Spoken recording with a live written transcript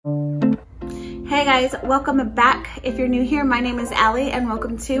Hey guys, welcome back. If you're new here, my name is Allie and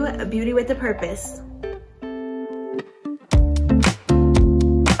welcome to Beauty with a Purpose.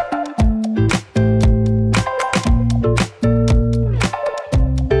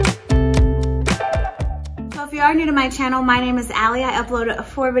 So if you are new to my channel, my name is Allie. I upload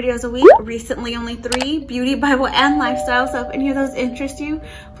 4 videos a week, recently only 3, beauty, Bible, and lifestyle. So if any of those interest you,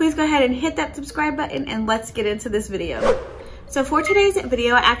 please go ahead and hit that subscribe button and let's get into this video. So for today's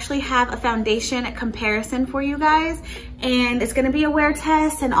video, I actually have a foundation comparison for you guys, and it's gonna be a wear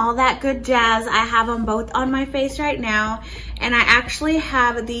test and all that good jazz. I have them both on my face right now, and I actually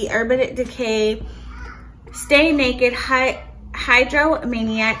have the Urban Decay Stay Naked Hydro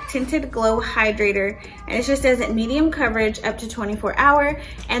Maniac Tinted Glow Hydrator, and it just says medium coverage up to 24 hour.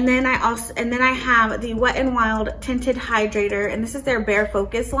 And then I have the Wet n Wild Tinted Hydrator, and this is their Bare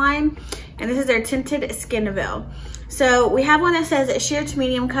Focus line, and this is their Tinted Skin Veil. So we have one that says sheer to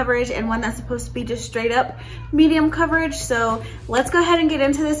medium coverage and one that's supposed to be just straight up medium coverage. So let's go ahead and get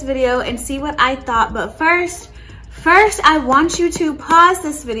into this video and see what I thought. But first I want you to pause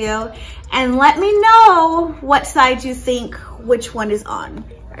this video and let me know what side you think which one is on.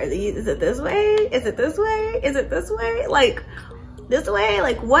 Is it this way? Is it this way? Is it this way? Like this way?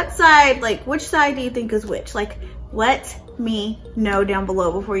 Like what side, like which side do you think is which? Like let me know down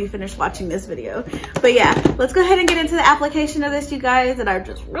below before you finish watching this video. But yeah, let's go ahead and get into the application of this, you guys, and I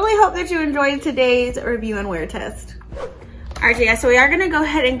just really hope that you enjoyed today's review and wear test. All right, yeah, so we are gonna go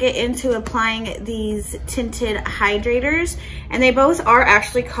ahead and get into applying these tinted hydrators, and they both are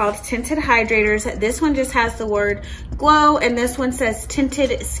actually called tinted hydrators. This one just has the word glow, and this one says tinted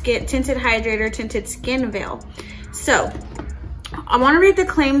hydrator, tinted skin veil. So I want to read the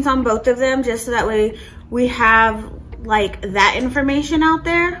claims on both of them just so that way we have like that information out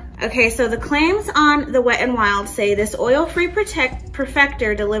there. Okay, so the claims on the Wet n Wild say this oil-free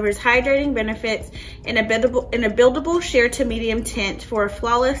perfector delivers hydrating benefits in a buildable sheer to medium tint for a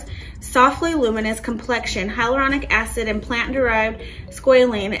flawless, softly luminous complexion. Hyaluronic acid and plant-derived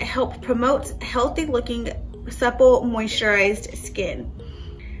squalane help promote healthy-looking, supple, moisturized skin.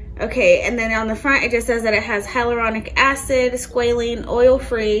 Okay, and then on the front, it just says that it has hyaluronic acid, squalane,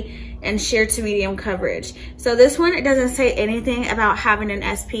 oil-free, and sheer to medium coverage. So this one, it doesn't say anything about having an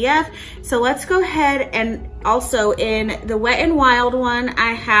SPF. So let's go ahead, and also in the Wet n Wild one,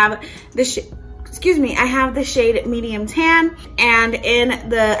 I have the shade medium tan, and in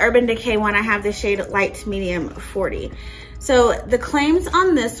the Urban Decay one, I have the shade light medium 40. So the claims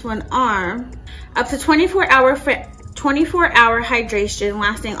on this one are up to 24 hour hydration,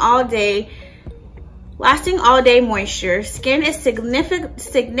 lasting all day moisture. Skin is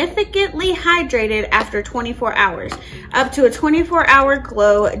significantly hydrated after 24 hours. Up to a 24-hour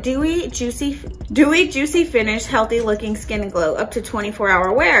glow, dewy, juicy finish, healthy looking skin glow. Up to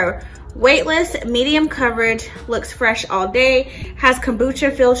 24-hour wear. Weightless, medium coverage, looks fresh all day, has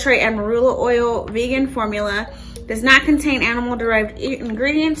kombucha, filtrate, and marula oil, vegan formula, does not contain animal-derived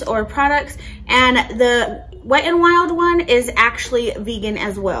ingredients or products, and the Wet n Wild one is actually vegan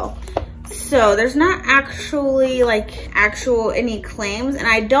as well. So there's not actually like any claims, and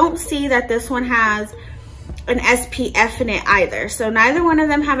I don't see that this one has an SPF in it either. So neither one of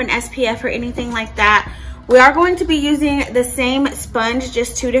them have an SPF or anything like that. We are going to be using the same sponge,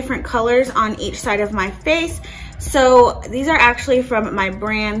 just 2 different colors on each side of my face. So these are actually from my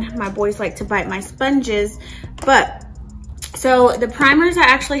brand. My boys like to bite my sponges. But so the primers I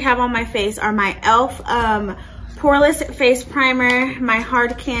actually have on my face are my e.l.f. Poreless Face Primer, my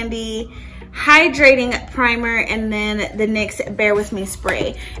Hard Candy Hydrating Primer, and then the NYX Bear With Me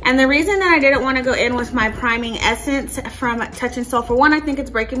Spray. And the reason that I didn't want to go in with my priming essence from Touch and Soul, for one, I think it's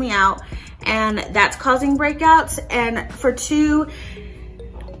breaking me out, and that's causing breakouts. And for 2,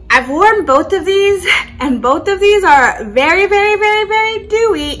 I've worn both of these, and both of these are very, very, very, very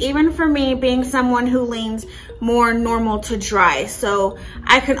dewy, even for me being someone who leans more normal to dry. So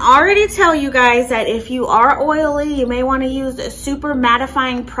I can already tell you guys that if you are oily, you may want to use super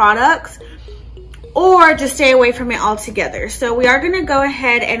mattifying products, or just stay away from it altogether. So we are going to go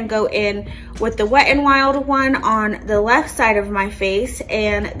ahead and go in with the Wet n Wild one on the left side of my face,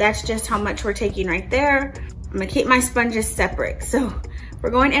 and that's just how much we're taking right there. I'm gonna keep my sponges separate. So we're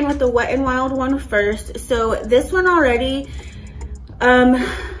going in with the Wet n Wild one first. So this one already,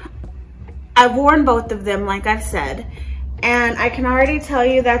 I've worn both of them, like I've said, and I can already tell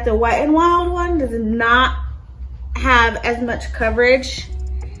you that the Wet n Wild one does not have as much coverage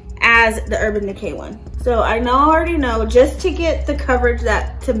as the Urban Decay one. So I already know, just to get the coverage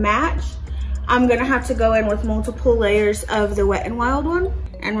to match, I'm gonna have to go in with multiple layers of the Wet n Wild one.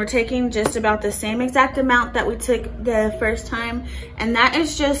 And we're taking just about the same exact amount that we took the first time, and that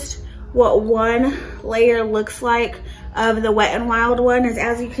is just what one layer looks like of the Wet n Wild one is,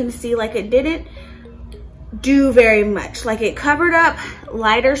 as you can see, like it didn't do very much. Like it covered up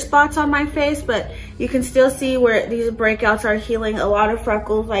lighter spots on my face, but you can still see where these breakouts are healing, a lot of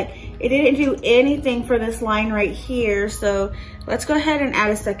freckles. Like it didn't do anything for this line right here. So let's go ahead and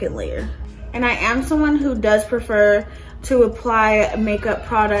add a second layer. And I am someone who does prefer to apply makeup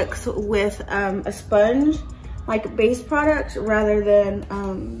products with a sponge, like base products, rather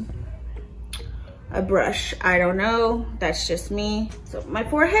than a brush. I don't know, that's just me. So my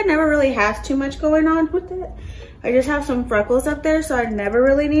forehead never really has too much going on with it. I just have some freckles up there, so I never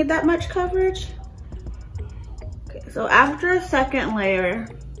really need that much coverage. Okay, so after a second layer,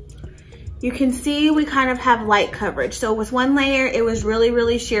 you can see we kind of have light coverage. So with one layer, it was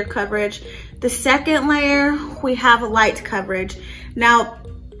really sheer coverage. The second layer, we have light coverage. Now,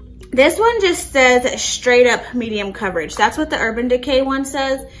 this one just says straight up medium coverage. That's what the Urban Decay one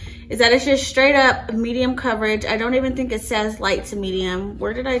says, is that it's just straight up medium coverage. I don't even think it says light to medium.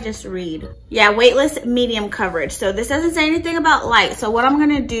 Where did I just read? Yeah, weightless medium coverage. So this doesn't say anything about light. So what I'm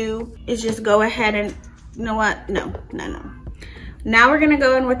gonna do is just go ahead and, you know what? No. Now we're gonna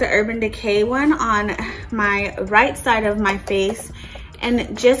go in with the Urban Decay one on my right side of my face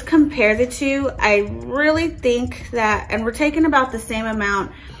and just compare the two. I really think that, and we're taking about the same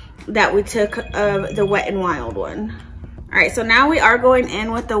amount that we took of the Wet n Wild one. All right, so now we are going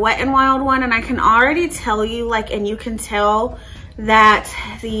in with the Wet n Wild one, and I can already tell you, like, and you can tell that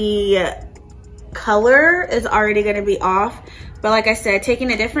the color is already gonna be off. But like I said,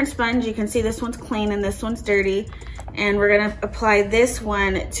 taking a different sponge, you can see this one's clean and this one's dirty. And we're gonna apply this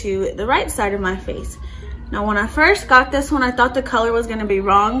one to the right side of my face. Now, when I first got this one, I thought the color was gonna be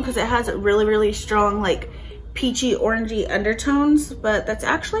wrong because it has really strong, like, peachy, orangey undertones, but that's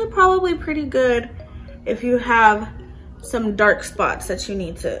actually probably pretty good if you have some dark spots that you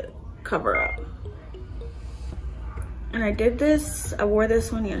need to cover up. And I did this, I wore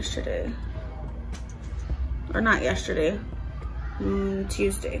this one yesterday. Or not yesterday,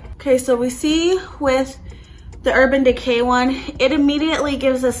 Tuesday. Okay, so we see with the Urban Decay one, it immediately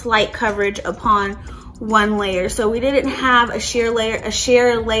gives us light coverage upon one layer. So we didn't have a sheer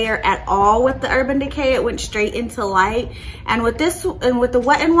layer at all with the Urban Decay. It went straight into light. And with this, and with the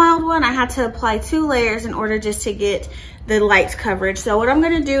Wet n Wild one, I had to apply 2 layers in order just to get the light coverage. So what I'm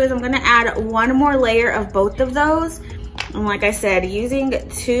gonna do is I'm gonna add one more layer of both of those. And like I said, using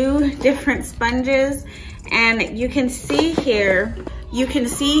 2 different sponges. And you can see here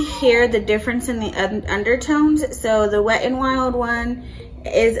the difference in the undertones. So the Wet n Wild one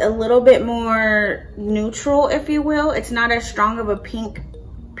is a little bit more neutral, if you will. It's not as strong of a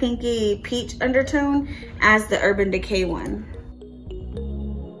pinky peach undertone as the Urban Decay one.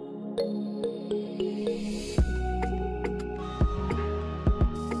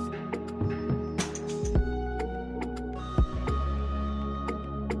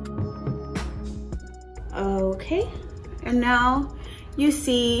 Okay, and now you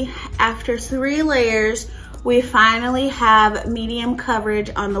see after 3 layers, we finally have medium coverage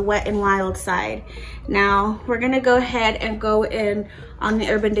on the Wet n Wild side. Now we're gonna go ahead and go in on the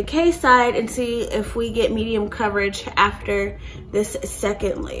Urban Decay side and see if we get medium coverage after this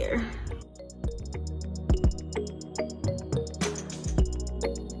second layer.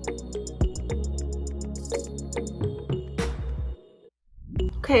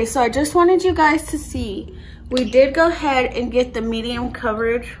 Okay, so I just wanted you guys to see, we did go ahead and get the medium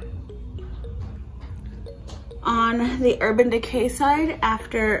coverage on the Urban Decay side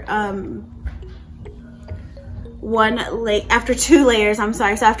after after 2 layers, I'm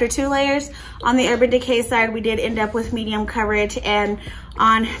sorry. So after 2 layers on the Urban Decay side, we did end up with medium coverage, and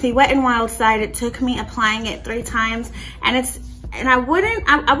on the Wet n Wild side, it took me applying it 3 times, and I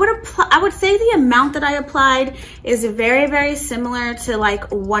would say the amount that I applied is very similar to like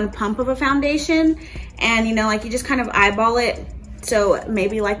 1 pump of a foundation, and you know, like you just kind of eyeball it, so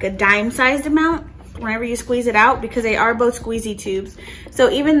maybe like a dime-sized amount whenever you squeeze it out, because they are both squeezy tubes.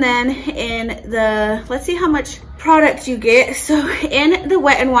 So even then, in the, let's see how much product you get. So in the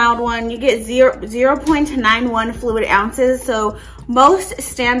Wet n Wild one, you get 0.91 fluid ounces. So most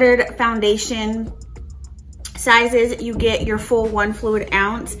standard foundation sizes, you get your full 1 fluid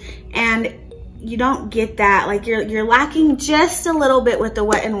ounce, and you don't get that. Like you're lacking just a little bit with the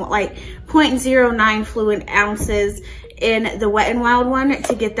Wet n Wild, like 0.09 fluid ounces in the Wet n Wild one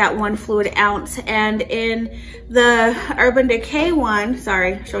to get that 1 fluid ounce. And in the Urban Decay one,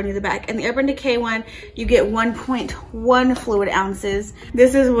 sorry, showing you the back. In the Urban Decay one, you get 1.1 fluid ounces.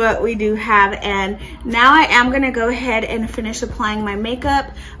 This is what we do have. And now I am gonna go ahead and finish applying my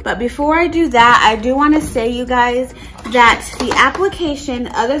makeup. But before I do that, I do wanna say, you guys, that the application,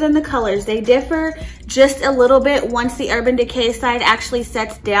 other than the colors, they differ just a little bit once the Urban Decay side actually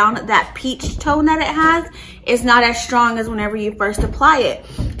sets down. That peach tone that it has is not as strong as whenever you first apply it.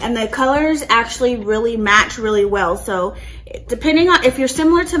 And the colors actually really match really well. So depending on if you're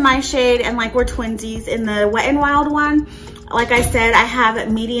similar to my shade and like we're twinsies, in the Wet n Wild one, like I said, I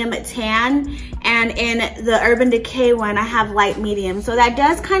have medium tan, and in the Urban Decay one, I have light medium. So that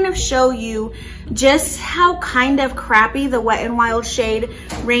does kind of show you just how kind of crappy the Wet n Wild shade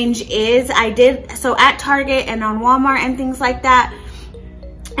range is. So at Target and on Walmart and things like that,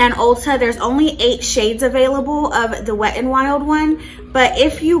 and Ulta, there's only 8 shades available of the Wet n Wild one. But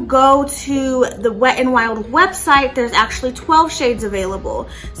if you go to the Wet n Wild website, there's actually 12 shades available.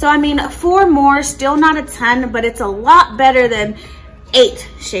 So I mean, 4 more, still not a ton, but it's a lot better than 8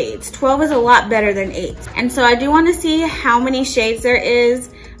 shades. 12 is a lot better than 8. And so I do want to see how many shades there is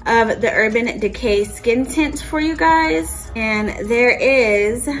of the Urban Decay skin tint for you guys. And there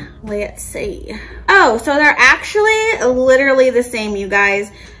is, let's see. Oh, so they're actually literally the same, you guys.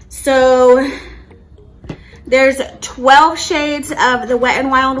 So there's 12 shades of the Wet n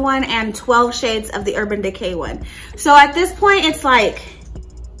Wild one and 12 shades of the Urban Decay one. So at this point, it's like,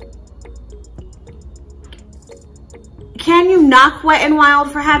 can you knock Wet n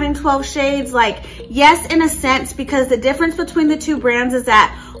Wild for having 12 shades? Like, yes, in a sense, because the difference between the two brands is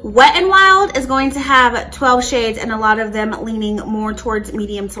that Wet n Wild is going to have 12 shades and a lot of them leaning more towards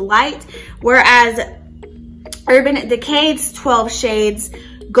medium to light, whereas Urban Decay's 12 shades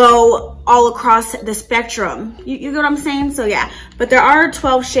go all across the spectrum. You get what I'm saying? So yeah, but there are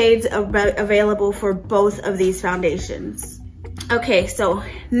 12 shades available for both of these foundations. Okay, so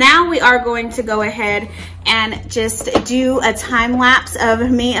now we are going to go ahead and just do a time lapse of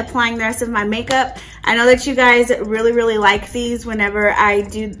me applying the rest of my makeup. I know that you guys really like these whenever I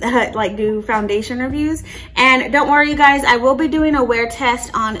do do foundation reviews. And don't worry, you guys, I will be doing a wear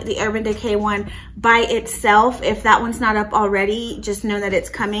test on the Urban Decay one by itself. If that one's not up already, just know that it's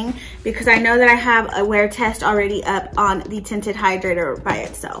coming, because I know that I have a wear test already up on the Tinted Hydrator by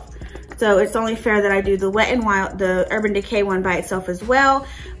itself. So it's only fair that I do the Wet n Wild, the Urban Decay one by itself as well.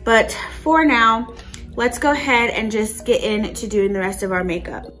 But for now, let's go ahead and just get into doing the rest of our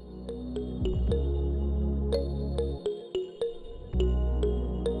makeup.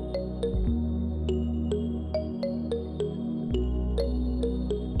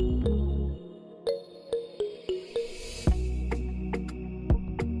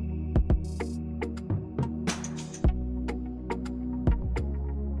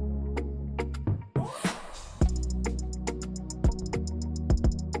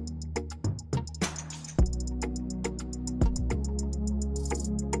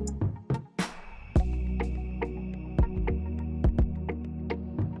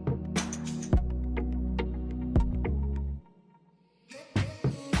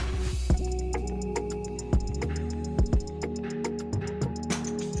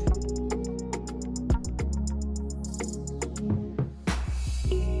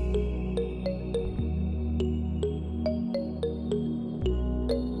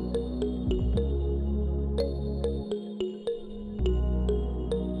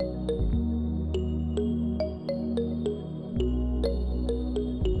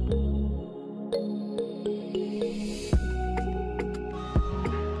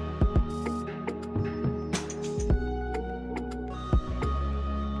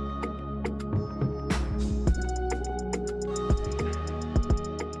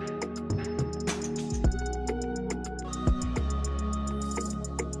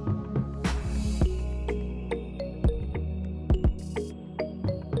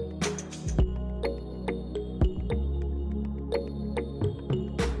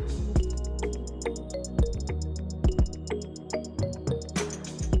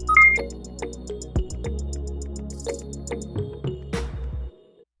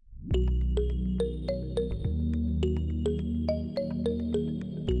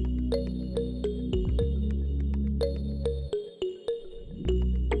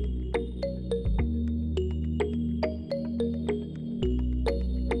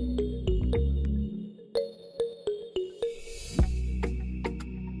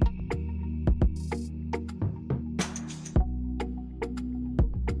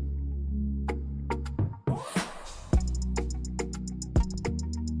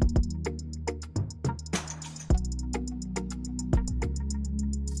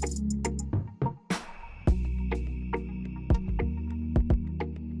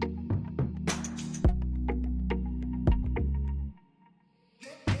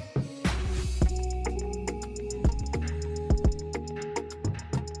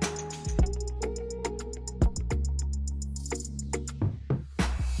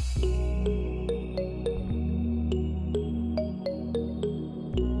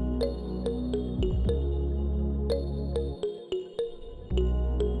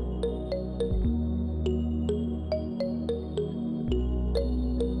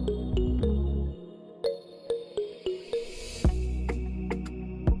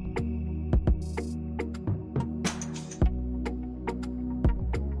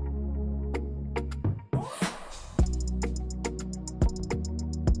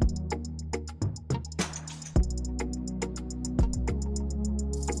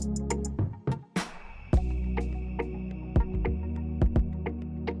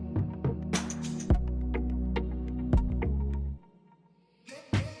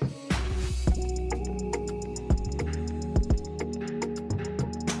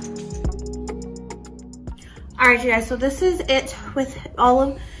 All right, you guys, so this is it with all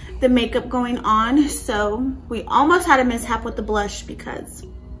of the makeup going on. So we almost had a mishap with the blush because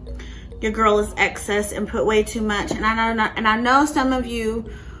your girl is excess and put way too much. And I know some of you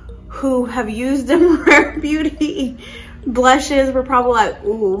who have used them Rare Beauty blushes were probably like,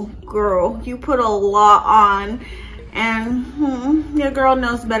 ooh, girl, you put a lot on. And your girl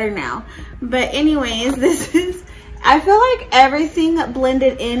knows better now. But anyways, this is, I feel like everything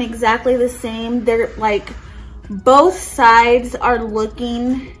blended in exactly the same. They're like, both sides are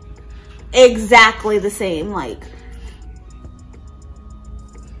looking exactly the same. Like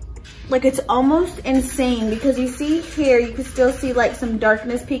it's almost insane because you see here, you can still see like some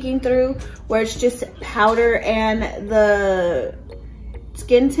darkness peeking through where it's just powder and the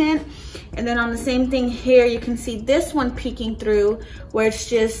skin tint. And then on the same thing here, you can see this one peeking through where it's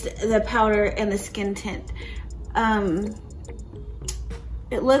just the powder and the skin tint.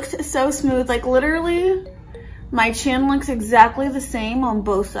 It looks so smooth. Like literally, my chin looks exactly the same on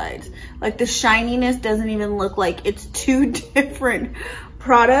both sides. Like the shininess doesn't even look like it's two different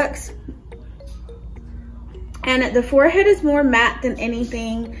products. And the forehead is more matte than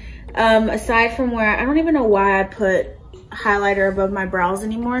anything, aside from where, I don't even know why I put highlighter above my brows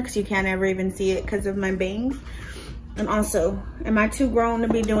anymore, because you can't ever even see it because of my bangs. And also, am I too grown to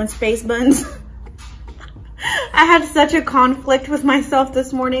be doing space buns? I had such a conflict with myself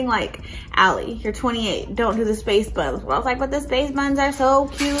this morning, like, Allie, you're 28, don't do the space buns. Well, I was like, but the space buns are so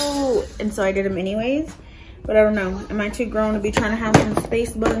cute. And so I did them anyways. But I don't know, am I too grown to be trying to have some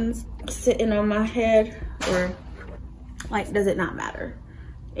space buns sitting on my head? Or, like, does it not matter?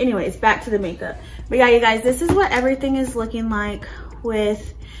 Anyways, back to the makeup. But yeah, you guys, this is what everything is looking like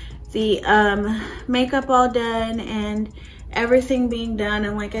with the makeup all done and everything being done.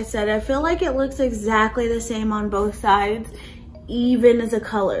 And like I said, I feel like it looks exactly the same on both sides, even as a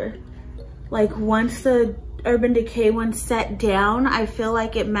color. Like once the Urban Decay one set down, I feel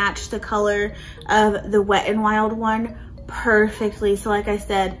like it matched the color of the Wet n Wild one perfectly. So like I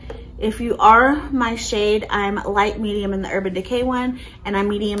said, if you are my shade, I'm light medium in the Urban Decay one, and I'm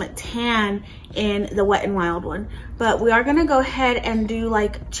medium tan in the Wet n Wild one. But we are gonna go ahead and do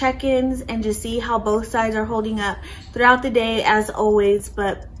like check-ins and just see how both sides are holding up throughout the day as always.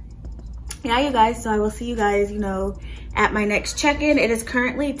 But yeah, you guys, so I will see you guys, you know, at my next check-in. It is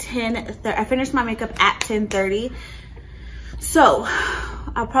currently 10:30. I finished my makeup at 10:30. So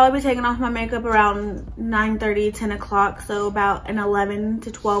I'll probably be taking off my makeup around 9:30, 10 o'clock. So about an 11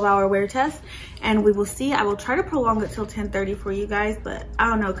 to 12 hour wear test. And we will see. I will try to prolong it till 10:30 for you guys, but I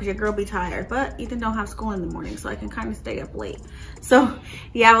don't know, cause your girl be tired. But Ethan don't have school in the morning, so I can kind of stay up late. So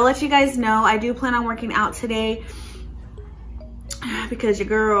yeah, I will let you guys know. I do plan on working out today because your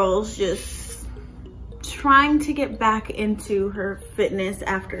girl's just trying to get back into her fitness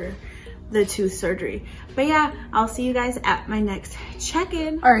after the tooth surgery. But yeah, I'll see you guys at my next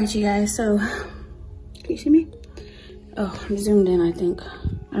check-in. All right, you guys, so can you see me? Oh, I'm zoomed in, I think.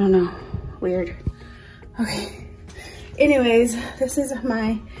 I don't know, weird. Okay, anyways, this is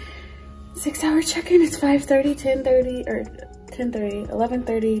my 6 hour check-in. It's 5:30, 10:30, or 10:30,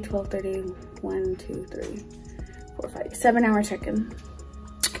 11:30, 12:30, 1, 2, 3, 4, 5, 7 hour check-in.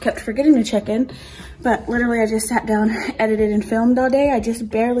 I kept forgetting to check in, but literally I just sat down, edited and filmed all day. I just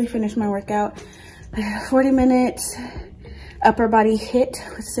barely finished my workout. 40 minutes upper body hit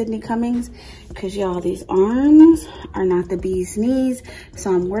with Sydney Cummings, because y'all, these arms are not the bee's knees.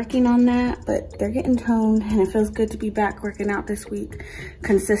 So I'm working on that, but they're getting toned, and it feels good to be back working out this week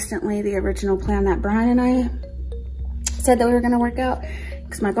consistently. The original plan that Brian and I said that we were gonna work out,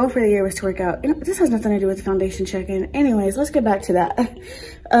 because my goal for the year was to work out. You know, this has nothing to do with the foundation check-in. Anyways, let's get back to that.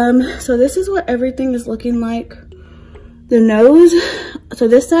 So this is what everything is looking like. The nose, so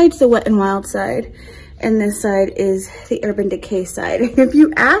this side's the Wet n Wild side, and this side is the Urban Decay side. If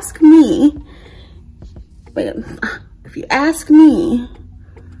you ask me,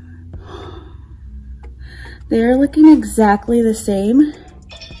 they're looking exactly the same.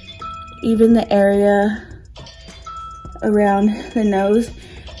 Even the area around the nose.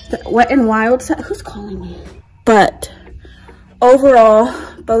 The Wet n Wild side, who's calling me? But overall,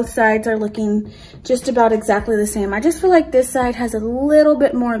 both sides are looking just about exactly the same. I just feel like this side has a little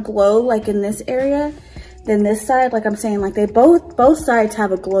bit more glow, like in this area, than this side. Like I'm saying, like they both sides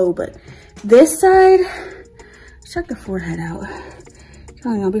have a glow, but this side, check the forehead out.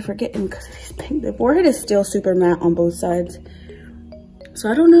 I'll be forgetting because of these pink. The forehead is still super matte on both sides. So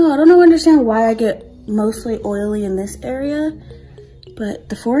I don't understand why I get mostly oily in this area, but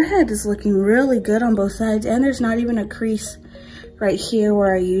the forehead is looking really good on both sides, and there's not even a crease right here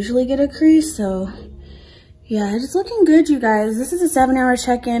where I usually get a crease. So yeah, it's looking good, you guys. This is a 7 hour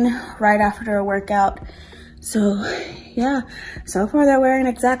check-in right after a workout. So yeah, so far they're wearing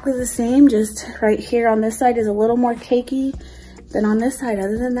exactly the same, just right here on this side is a little more cakey than on this side.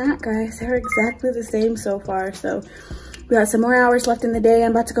 Other than that, guys, they're exactly the same so far. So we got some more hours left in the day.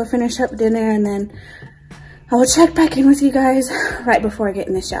 I'm about to go finish up dinner, and then I will check back in with you guys right before I get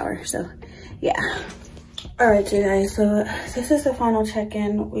in the shower. So yeah. All right, you guys, so this is the final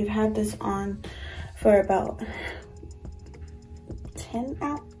check-in. We've had this on for about 10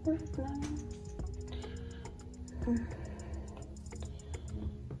 hours now.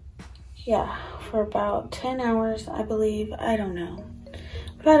 Yeah, for about 10 hours, I believe. I don't know.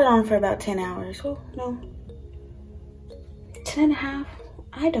 We've had it on for about 10 hours. Oh, no. 10 and a half?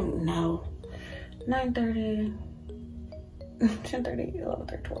 I don't know. 9:30, 10:30,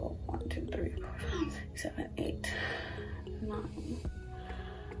 11:30, 12, 1, 2, 3, 4, 5, 6, 7, 8, 9.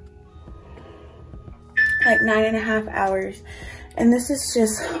 Like 9.5 hours. And this is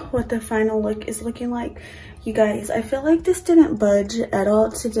just what the final look is looking like. You guys, I feel like this didn't budge at all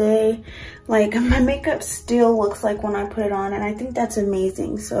today. Like, my makeup still looks like when I put it on, and I think that's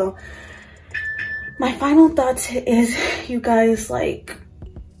amazing. So my final thoughts is, you guys, like,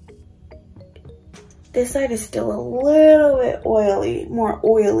 this side is still a little bit oily, more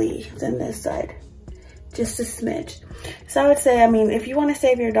oily than this side, just a smidge. So I would say, I mean, if you want to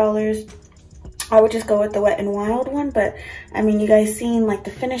save your dollars, I would just go with the Wet n Wild one. But I mean, you guys seen, like, the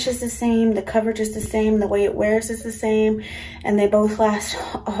finish is the same, the coverage is the same, the way it wears is the same, and they both last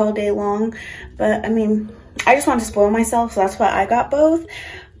all day long. But I mean, I just wanted to spoil myself, so that's why I got both.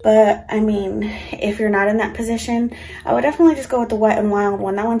 But I mean, if you're not in that position, I would definitely just go with the Wet n Wild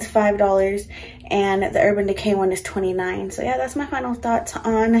one. That one's $5, and the Urban Decay one is $29. So yeah, that's my final thoughts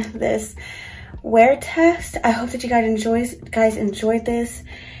on this wear test. I hope that you guys enjoyed this.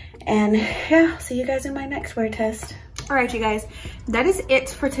 And yeah, see you guys in my next wear test. All right, you guys, that is it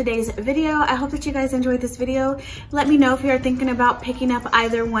for today's video. I hope that you guys enjoyed this video. Let me know if you're thinking about picking up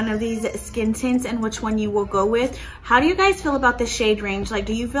either one of these skin tints and which one you will go with. How do you guys feel about the shade range? Like,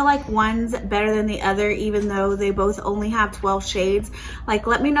 do you feel like one's better than the other, even though they both only have 12 shades? Like,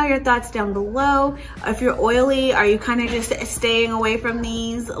 let me know your thoughts down below. If you're oily, are you kind of just staying away from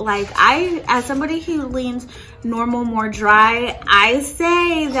these? Like, as somebody who leans normal, more dry, I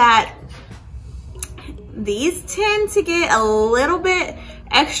say that these tend to get a little bit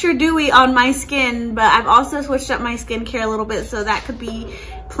extra dewy on my skin, but I've also switched up my skincare a little bit, so that could be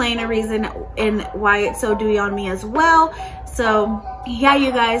playing a reason in why it's so dewy on me as well. So yeah,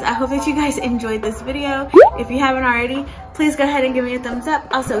 you guys, I hope that you guys enjoyed this video. If you haven't already, please go ahead and give me a thumbs up.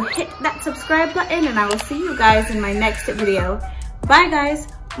 Also hit that subscribe button, and I will see you guys in my next video. Bye guys.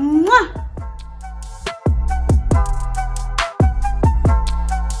 Mwah!